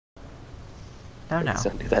No, no.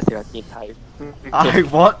 That's your team type. I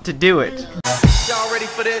want to do it. Y'all ready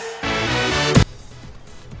for this?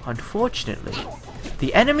 Unfortunately,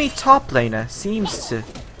 the enemy top laner seems to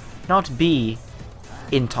not be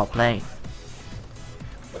in top lane.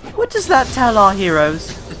 What does that tell our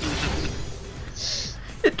heroes?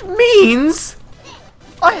 It means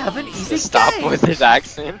I have an easy Stop game. with his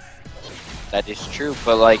accent. That is true,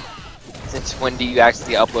 but like, since when do you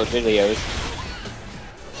actually upload videos?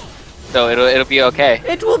 So it'll be okay.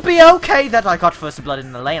 It will be okay that I got first blood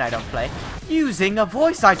in the lane I don't play, using a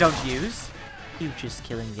voice I don't use. You just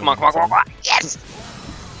killing me. Come on, come on, come on, come on. Yes!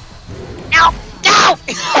 No! No!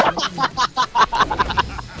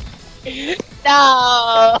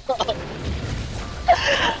 No!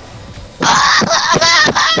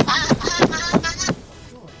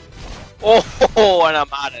 Oh, and I'm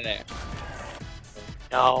out of there.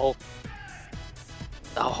 No.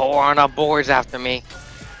 The whore on the board's after me.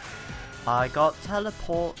 I got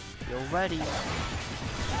teleport. You're ready.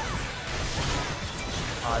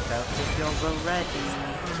 I don't think you're ready.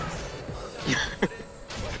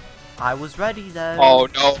 I was ready though. Oh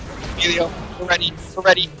no. Emilio, we're ready. We're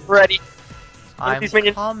ready. We're ready. I'm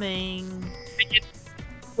minions. coming. Minions.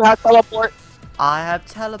 You have teleport. I have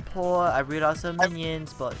teleport. I realized some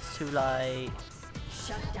minions, but it's too late.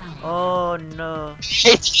 Oh no.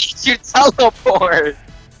 You teleport.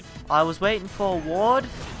 I was waiting for a ward.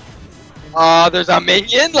 There's a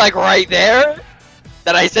minion like right there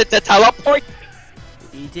that I said to teleport.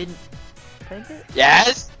 You didn't think it?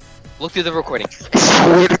 Yes. Look through the recording. I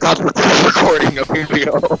swear to God, look through the recording of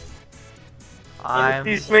Emilio. I'm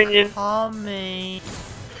These minions. coming.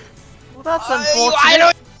 Well, that's I unfortunate.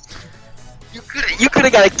 don't. You could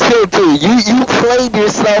have got a kill too. You played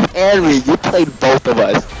yourself and me. You played both of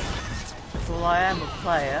us. Well, I am a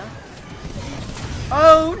player.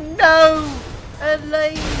 Oh no!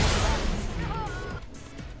 Elise!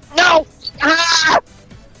 No! Ah!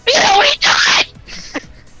 Emilio, what are you doing?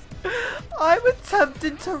 I'm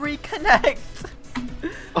attempting to reconnect.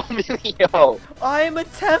 Oh, Emilio. I'm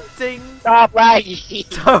attempting Stop lagging.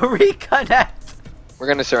 to reconnect. We're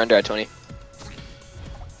gonna surrender at 20.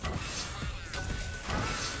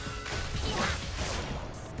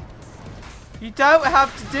 You don't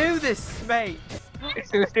have to do this, mate.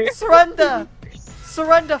 Surrender!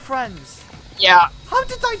 Surrender, friends! Yeah. How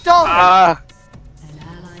did I die? An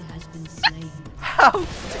ally has been slain. How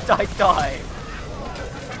did I die?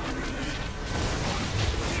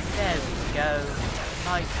 There we go.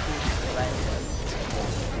 Nice full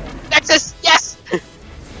surrender. Nexus, yes!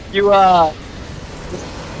 You,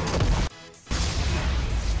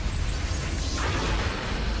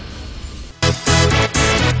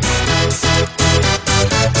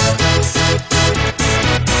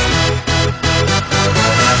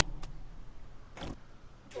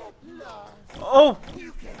 Oh!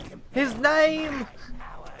 His name!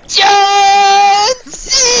 John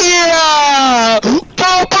Cena!